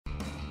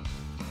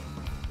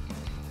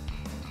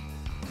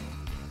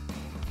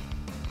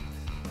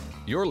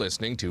You're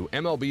listening to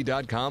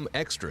MLB.com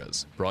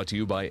Extras, brought to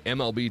you by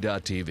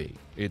MLB.tv.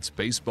 It's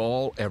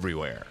baseball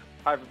everywhere.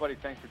 Hi, everybody.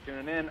 Thanks for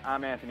tuning in.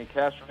 I'm Anthony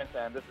Castrovitz,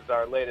 and this is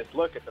our latest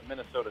look at the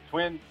Minnesota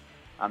Twins.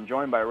 I'm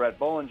joined by Rhett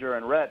Bollinger.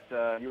 And Rhett,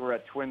 you were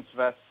at Twins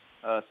Fest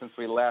since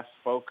we last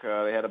spoke.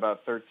 They had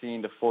about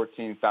 13,000 to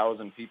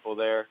 14,000 people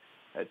there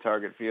at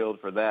Target Field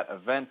for that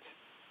event.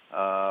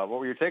 What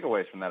were your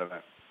takeaways from that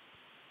event?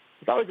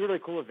 It's always a really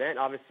cool event.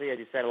 Obviously, as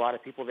you said, a lot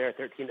of people there,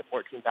 13,000 to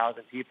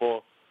 14,000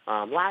 people.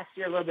 Last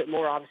year, a little bit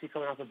more, obviously,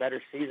 coming off a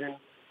better season.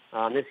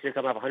 This year,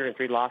 coming off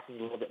 103 losses,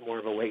 a little bit more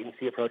of a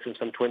wait-and-see approach from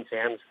some Twins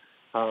fans.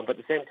 But at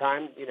the same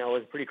time, it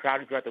was pretty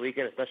crowded throughout the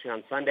weekend, especially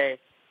on Sunday.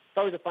 It's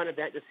always a fun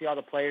event to see all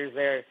the players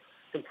there. It's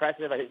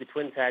impressive. I think the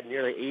Twins had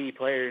nearly 80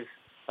 players,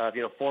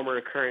 former,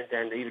 current,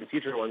 and even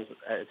future ones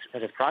as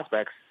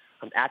prospects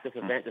at this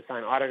event to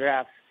sign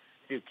autographs,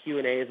 do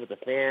Q&As with the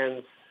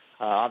fans.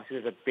 Obviously,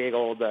 there's a big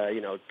old,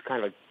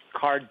 kind of a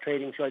card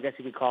trading show, I guess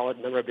you could call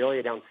it,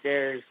 memorabilia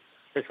downstairs.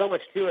 There's so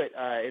much to it.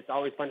 It's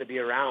always fun to be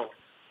around,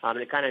 and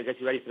it kind of gets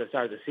you ready for the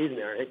start of the season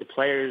there. I think the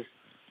players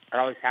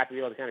are always happy to be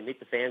able to kind of meet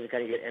the fans and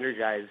kind of get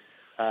energized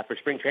for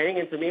spring training.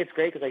 And for me, it's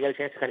great because I get a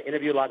chance to kind of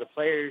interview a lot of the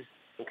players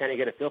and kind of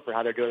get a feel for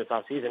how they're doing this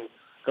offseason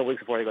a couple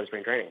weeks before they go to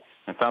spring training.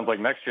 It sounds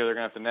like next year they're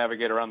going to have to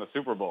navigate around the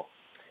Super Bowl.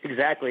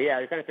 Exactly, yeah.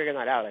 They're kind of figuring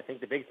that out. I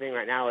think the big thing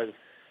right now is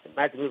they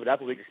might have to move it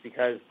up a week just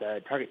because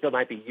the Target Field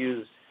might be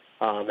used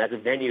as a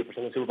venue for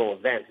some of the Super Bowl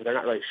events. So they're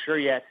not really sure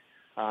yet.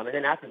 And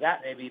then after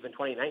that, maybe even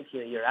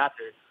 2019, a year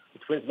after, the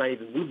Twins might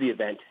even move the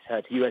event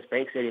to U.S.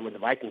 Bank Stadium when the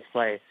Vikings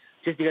play,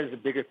 just because it's a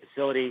bigger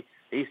facility.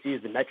 They used to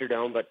use the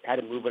Metrodome, but had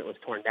to move when it was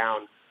torn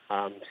down.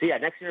 Next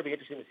year it'll be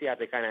interesting to see how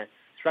they kind of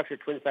structure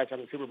Twins Fest on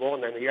the Super Bowl,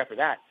 and then the year after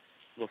that,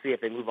 we'll see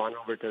if they move on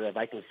over to the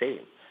Vikings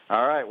Stadium.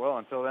 All right. Well,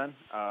 until then,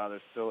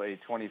 there's still a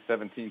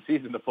 2017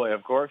 season to play,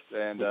 of course,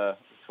 and the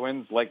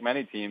Twins, like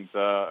many teams,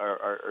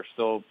 are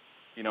still,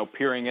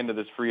 peering into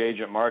this free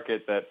agent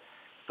market that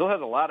still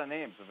has a lot of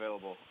names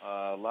available,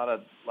 a lot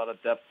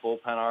of depth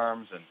bullpen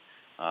arms,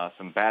 and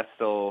some bats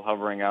still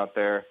hovering out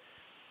there.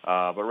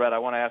 But, Rhett, I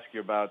want to ask you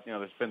about,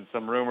 there's been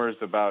some rumors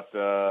about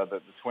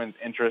the Twins'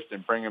 interest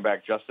in bringing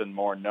back Justin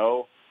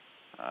Morneau.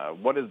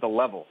 What is the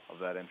level of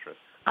that interest?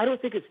 I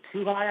don't think it's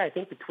too high. I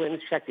think the Twins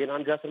checked in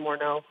on Justin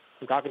Morneau.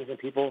 I'm talking to some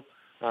people.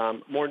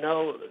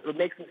 Morneau, it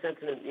makes some sense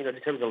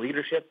in terms of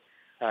leadership.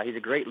 He's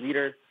a great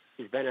leader.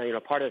 He's been a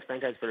part of this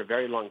franchise for a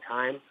very long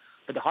time.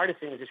 But the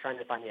hardest thing is just trying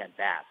to find the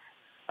at-bats.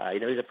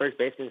 He's a first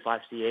baseman /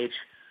 DH.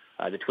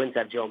 The Twins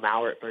have Joe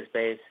Mauer at first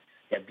base.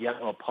 They have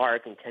Bianco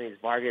Park and Kenny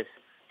Vargas,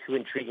 two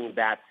intriguing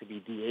bats to be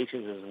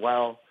DHs as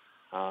well.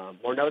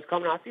 Morneau's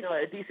coming off,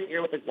 a decent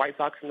year with the White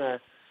Sox in the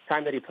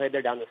time that he played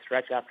there down the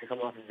stretch after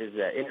coming off of his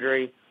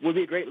injury. Would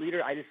be a great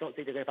leader. I just don't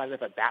think they're going to find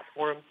enough at bats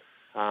for him.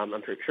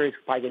 I'm sure he's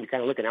probably going to be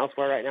kind of looking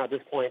elsewhere right now at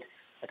this point.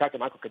 I talked to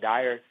Michael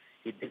Kadire.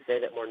 He did say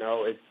that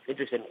Morneau is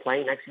interested in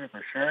playing next year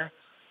for sure.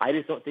 I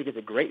just don't think it's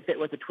a great fit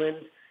with the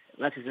Twins,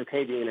 unless he's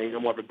okay being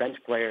more of a bench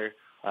player.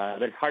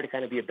 But it's hard to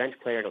kind of be a bench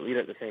player and a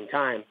leader at the same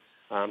time.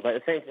 But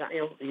at the same time,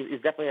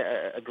 he's definitely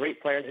a great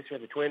player in the history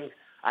of the Twins.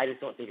 I just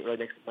don't think it really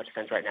makes much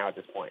sense right now at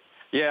this point.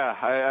 Yeah,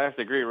 I have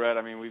to agree, Rhett.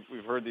 I mean,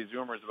 we've heard these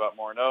rumors about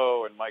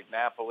Morneau and Mike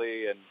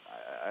Napoli, and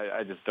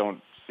I just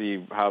don't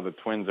see how the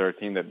Twins are a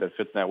team that fits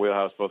in that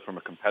wheelhouse, both from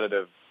a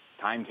competitive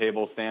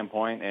timetable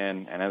standpoint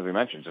and as we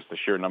mentioned, just the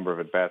sheer number of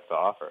at-bats to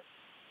offer.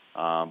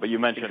 But you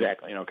mentioned,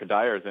 exactly.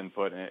 Kadire's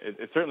input, and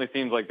it certainly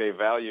seems like they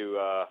value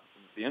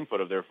the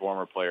input of their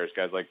former players,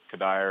 guys like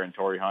Kadire and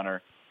Torrey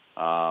Hunter,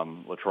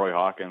 LaTroy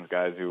Hawkins,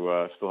 guys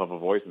who still have a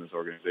voice in this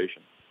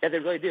organization. Yeah, they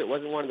really do. It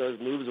wasn't one of those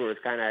moves where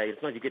it's kind of,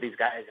 sometimes you get these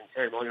guys in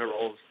ceremonial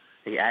roles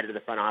that you added to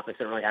the front office,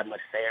 they don't really have much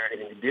say or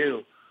anything to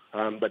do.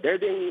 But they're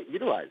being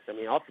utilized. I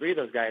mean, all three of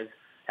those guys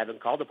have been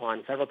called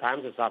upon several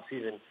times this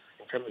offseason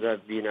in terms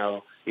of,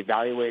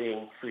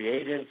 evaluating free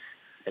agents,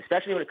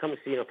 especially when it comes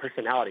to,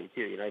 personality,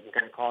 too. You can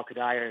kind of call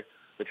Kadire,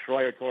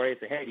 LaTroy, or Torrey and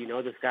say, hey, do you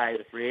know this guy,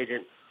 the free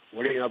agent?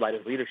 What do you know about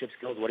his leadership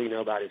skills? What do you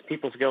know about his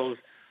people skills?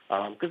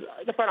 Because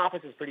the front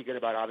office is pretty good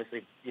about,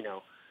 obviously,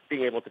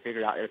 being able to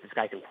figure out if this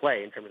guy can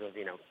play in terms of,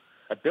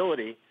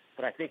 ability.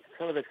 But I think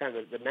some of it's kind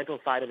of the mental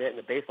side of it and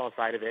the baseball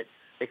side of it.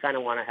 They kind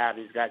of want to have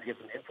these guys give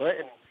some input,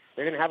 and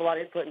they're going to have a lot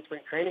of input in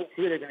spring training,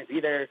 too. They're going to be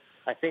there.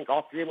 I think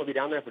all three of them will be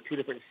down there for two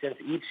different stints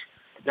each,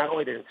 not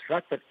only to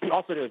instruct, but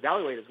also to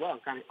evaluate as well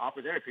and kind of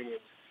offer their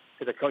opinions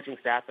to the coaching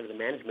staff and the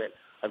management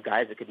of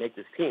guys that could make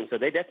this team. So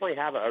they definitely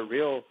have a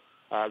real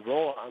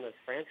role on this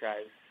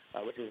franchise,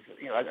 which is,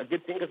 a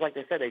good thing because, like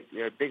they said,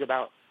 they're big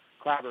about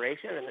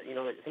collaboration. And,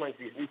 sometimes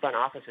these new front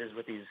offices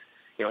with these,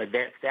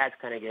 advanced stats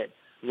kind of get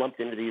lumped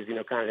into these,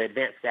 kind of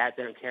advanced stats.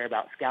 They don't care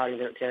about scouting.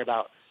 They don't care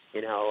about,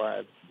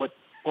 what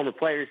former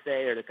players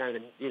say or the kind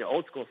of,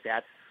 old school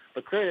stats.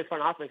 But clearly this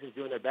front office is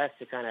doing their best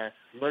to kind of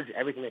merge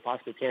everything they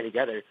possibly can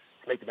together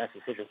to make the best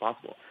decision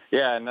possible.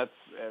 Yeah, and the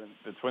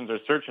Twins are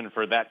searching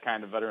for that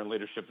kind of veteran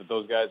leadership that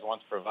those guys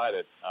once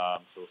provided. So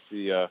we'll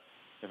see if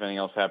anything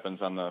else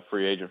happens on the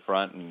free agent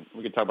front. And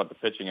we can talk about the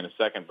pitching in a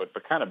second, but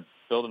kind of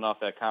building off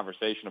that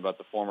conversation about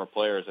the former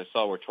players, I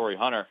saw where Torrey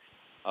Hunter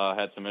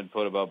had some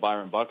input about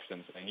Byron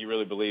Buxton, saying he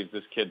really believes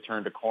this kid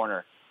turned a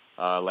corner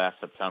last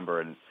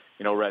September. And,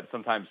 Red,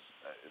 sometimes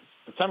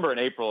September and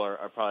April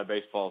are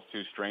probably baseball's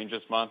two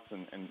strangest months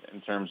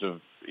in terms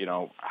of,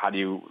 how do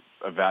you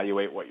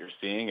evaluate what you're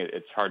seeing?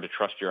 It's hard to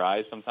trust your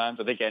eyes sometimes.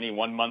 I think any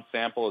 1 month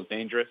sample is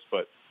dangerous,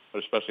 but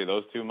especially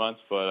those 2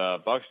 months. But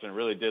Buxton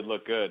really did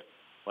look good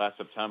last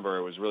September.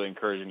 It was really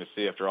encouraging to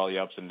see after all the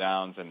ups and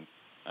downs and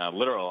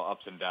literal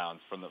ups and downs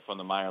from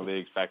the minor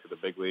leagues back to the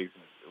big leagues.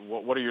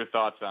 What are your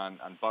thoughts on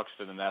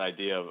Buxton and that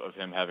idea of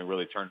him having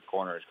really turned the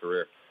corner in his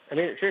career? I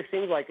mean, it sure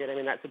seems like it. I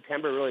mean, that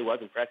September really was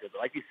impressive. But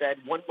like you said,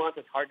 1 month,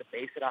 it's hard to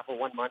base it off of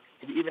 1 month.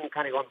 Even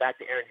kind of going back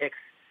to Aaron Hicks,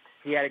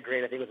 he had a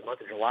great, I think it was the month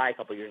of July a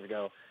couple of years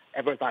ago.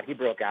 Everyone thought he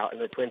broke out,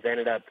 and the Twins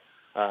ended up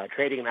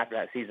trading him after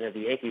that season of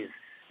the Yankees.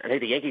 I think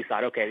the Yankees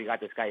thought, okay, we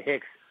got this guy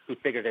Hicks who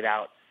figured it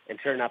out. And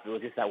sure enough, it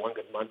was just that one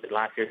good month. And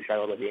last year, he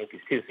struggled with the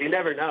Yankees, too. So you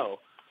never know.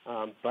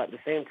 But at the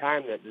same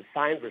time, the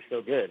signs were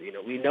so good.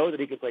 We know that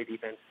he can play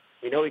defense.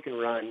 We know he can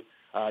run.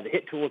 The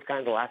hit tool was kind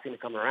of the last thing to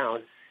come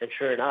around. And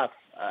sure enough,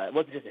 it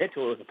wasn't just a hit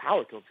tool, it was a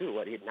power tool,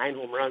 too. He had 9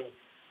 home runs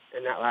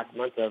in that last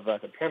month of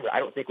September. I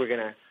don't think we're going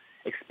to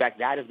expect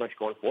that as much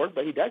going forward,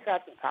 but he does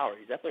have some power.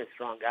 He's definitely a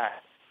strong guy,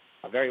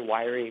 very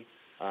wiry.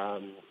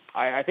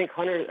 I think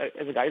Hunter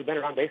is a guy who's been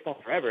around baseball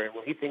forever, and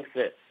when he thinks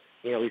that,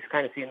 he's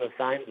kind of seeing those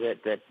signs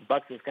that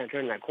Buxton's kind of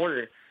turning that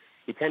corner,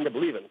 you tend to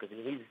believe him because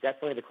he's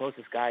definitely the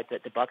closest guy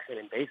to Buxton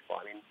in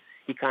baseball. I mean,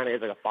 he kind of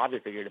is like a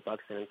father figure to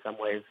Buxton in some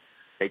ways.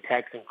 They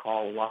text and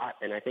call a lot,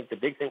 and I think the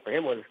big thing for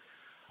him was,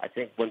 I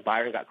think when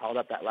Byron got called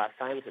up that last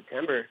time in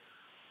September,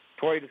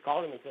 Torrey just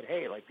called him and said,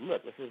 "Hey,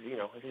 look, this is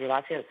your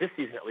last chance this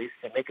season at least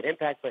to make an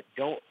impact, but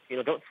don't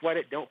sweat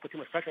it. Don't put too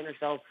much pressure on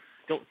yourself.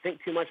 Don't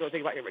think too much. Don't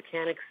think about your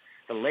mechanics,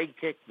 the leg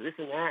kick, this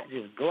and that.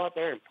 Just go out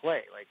there and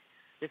play." Like,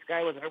 this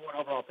guy was an number one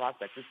overall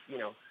prospect. Just,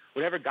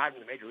 whatever got him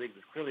in the major leagues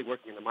was clearly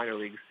working in the minor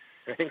leagues.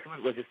 And I think some of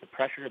it was just the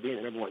pressure of being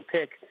the number one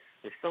pick.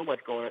 There's so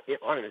much going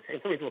on, and so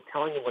many people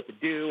telling him what to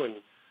do, and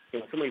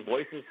so many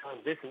voices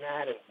telling him this and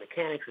that, and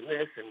mechanics and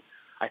this. And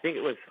I think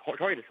it was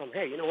Torrey to tell him,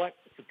 hey, you know what?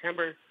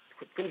 September,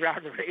 Twins are out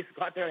of the race.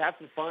 Go out there, have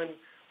some fun,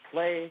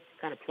 play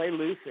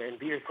loose, and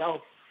be yourself.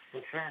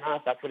 And sure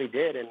enough, that's what he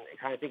did. And I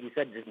kind of think he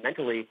said just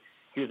mentally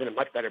he was in a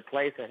much better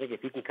place. And I think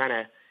if he can kind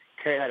of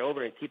carry that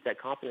over and keep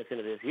that confidence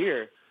into this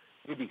year,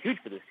 it would be huge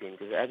for this team.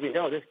 Because as we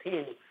know, this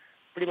team,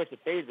 pretty much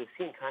the phase of this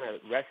team kind of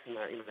rests in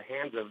the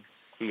hands of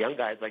the young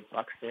guys like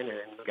Buxton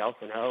and Miguel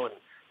Sano and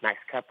Max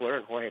Kepler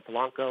and Jorge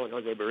Polanco and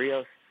Jose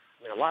Barrios.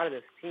 I mean, a lot of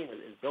this team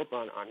is built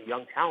on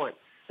young talent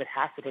that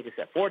has to take a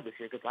step forward this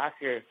year, because last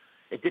year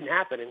it didn't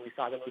happen and we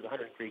saw them lose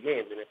 103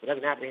 games. And if it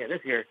doesn't happen again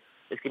this year,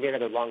 this could be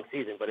another long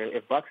season. But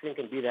if Buxton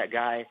can be that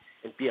guy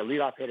and be a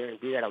leadoff hitter and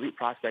be that elite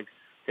prospect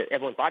that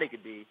everyone thought he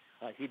could be,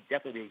 he'd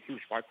definitely be a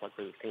huge spark plug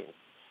for this team.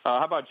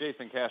 How about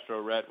Jason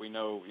Castro, Rhett? We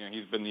know,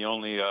 he's been the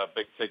only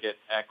big-ticket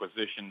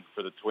acquisition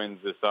for the Twins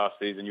this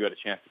offseason. You had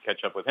a chance to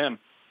catch up with him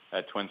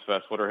at Twins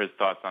Fest. What are his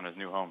thoughts on his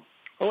new home?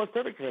 Well, it's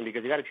perfect for him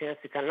because he got a chance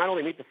to kind of not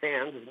only meet the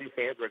fans, his new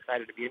fans were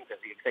excited to be in because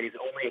he said he's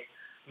the only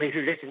major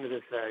addition to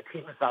this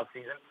team this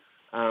offseason,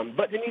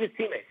 but to meet his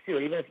teammates,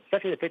 too,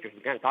 especially the pitchers. He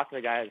kind of talked to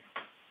the guys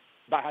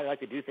about how they like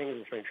to do things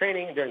in spring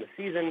training during the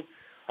season.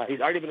 He's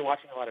already been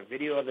watching a lot of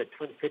video of the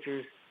Twins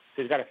pitchers,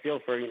 so he's got a feel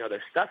for,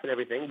 their stuff and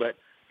everything, but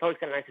it's always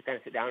kind of nice to kind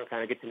of sit down and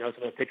kind of get to know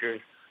some of the pitchers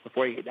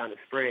before you get down to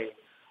spring.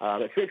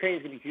 But spring training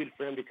is going to be huge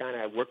for him to kind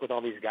of work with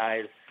all these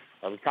guys.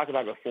 We've talked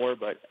about it before,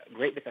 but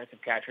great defensive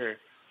catcher,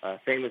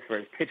 famous for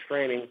his pitch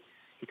framing.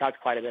 He talked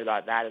quite a bit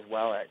about that as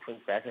well at Twins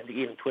Fest. I think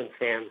even Twins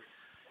fans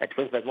at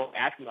Twins Fest won't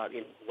ask him about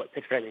what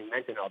pitch framing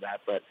meant and all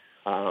that, but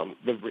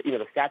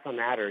the stats on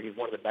that are he's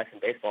one of the best in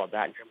baseball at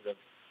that in terms of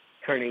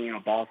turning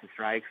balls to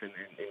strikes and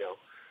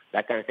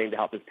that kind of thing to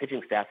help his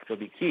pitching staff, which will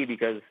be key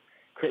because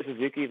Chris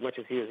Suzuki, as much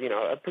as he was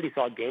a pretty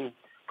solid game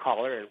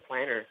caller and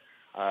planner,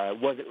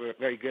 wasn't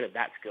very good at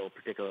that skill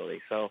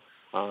particularly. So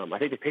I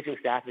think the pitching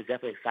staff is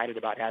definitely excited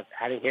about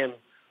having him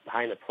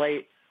behind the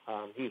plate.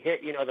 He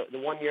hit, the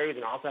 1 year he was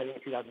an all-star in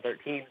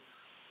 2013.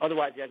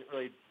 Otherwise, he hasn't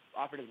really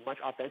offered as much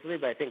offensively,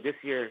 but I think this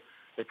year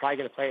they're probably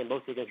going to play him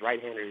mostly against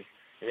right-handers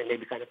and then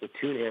maybe kind of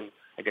platoon him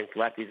against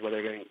lefties, whether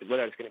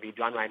it's going to be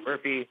John Ryan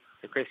Murphy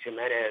or Chris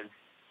Jimenez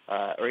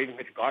or even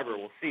Mitch Garver.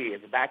 We'll see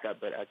as a backup,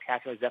 but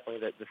Castro is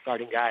definitely the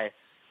starting guy.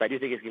 But I do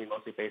think he's going to be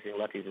mostly facing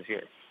lefties this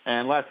year.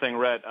 And last thing,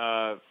 Rhett,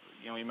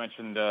 you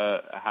mentioned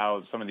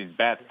how some of these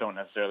bats don't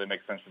necessarily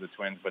make sense for the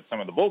Twins, but some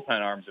of the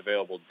bullpen arms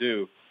available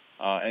do.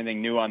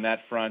 Anything new on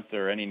that front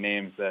or any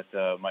names that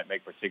might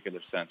make particular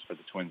sense for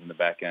the Twins in the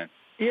back end?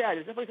 Yeah,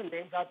 there's definitely some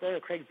names out there.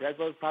 Craig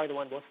Breslow is probably the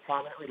one most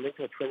prominently linked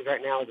to the Twins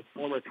right now as a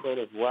former Twin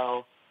as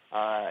well.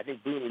 I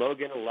think Boone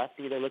Logan, a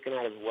lefty, they're looking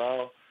at as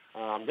well.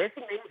 There's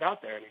some names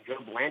out there. I mean,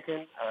 Joe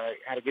Blanton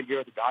had a good year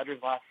with the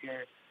Dodgers last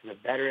year. He's a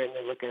veteran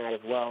they're looking at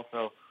as well.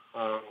 So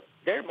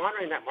they're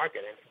monitoring that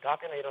market. And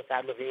talking to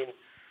Thad Levine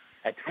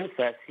at Twins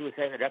Fest, he was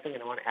saying they're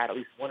definitely going to want to add at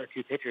least one or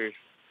two pitchers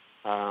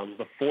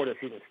before the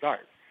season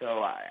starts.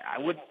 So I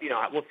wouldn't,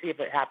 we'll see if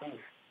it happens,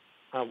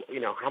 how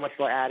much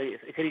they'll add.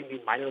 It could even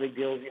be minor league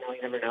deals, you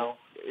never know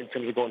in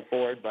terms of going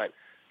forward. But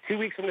 2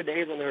 weeks from the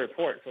day is when they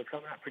report, so it's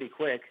coming out pretty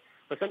quick.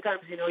 But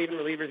sometimes, even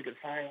relievers get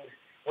signed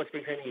once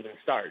spring training even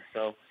starts.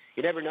 So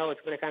you never know.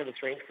 It's been a kind of a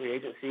strange free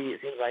agency.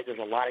 It seems like there's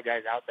a lot of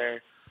guys out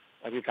there,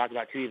 like we've talked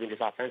about too, even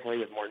just offensively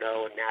with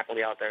Morneau and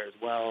Napoli out there as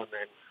well. And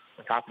then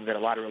on top of it, a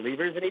lot of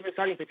relievers and even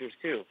starting pitchers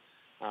too.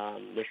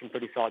 There's some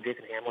pretty solid.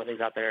 Jason Hamlin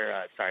is out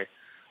there.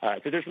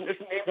 So there's some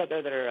names out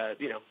there that are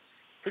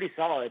pretty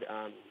solid.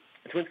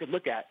 The Twins could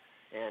look at.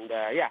 And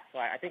so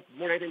I think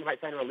more than anything, we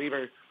might sign a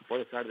reliever before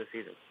the start of the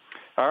season.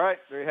 All right,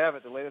 there you have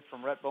it. The latest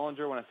from Rhett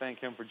Bollinger. I want to thank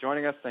him for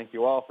joining us. Thank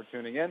you all for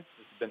tuning in.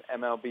 This has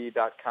been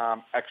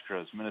MLB.com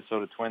Extras,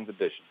 Minnesota Twins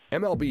edition.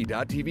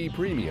 MLB.TV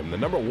Premium, the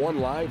 #1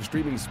 live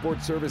streaming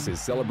sports service, is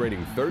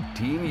celebrating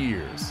 13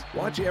 years.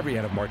 Watch every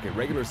out-of-market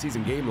regular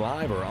season game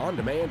live or on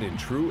demand in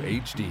true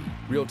HD.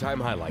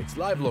 Real-time highlights,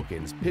 live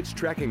look-ins, pitch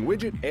tracking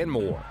widget, and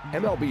more.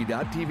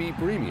 MLB.TV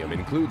Premium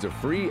includes a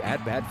free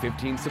At-Bat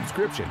 15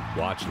 subscription.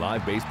 Watch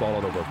live baseball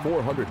on over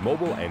 400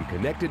 mobile and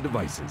connected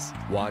devices.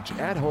 Watch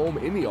at home,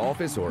 in the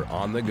office, or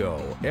on the go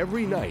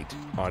every night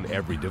on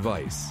every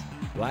device.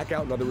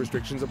 Blackout and other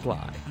restrictions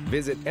apply.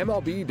 Visit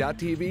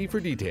MLB.TV for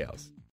details.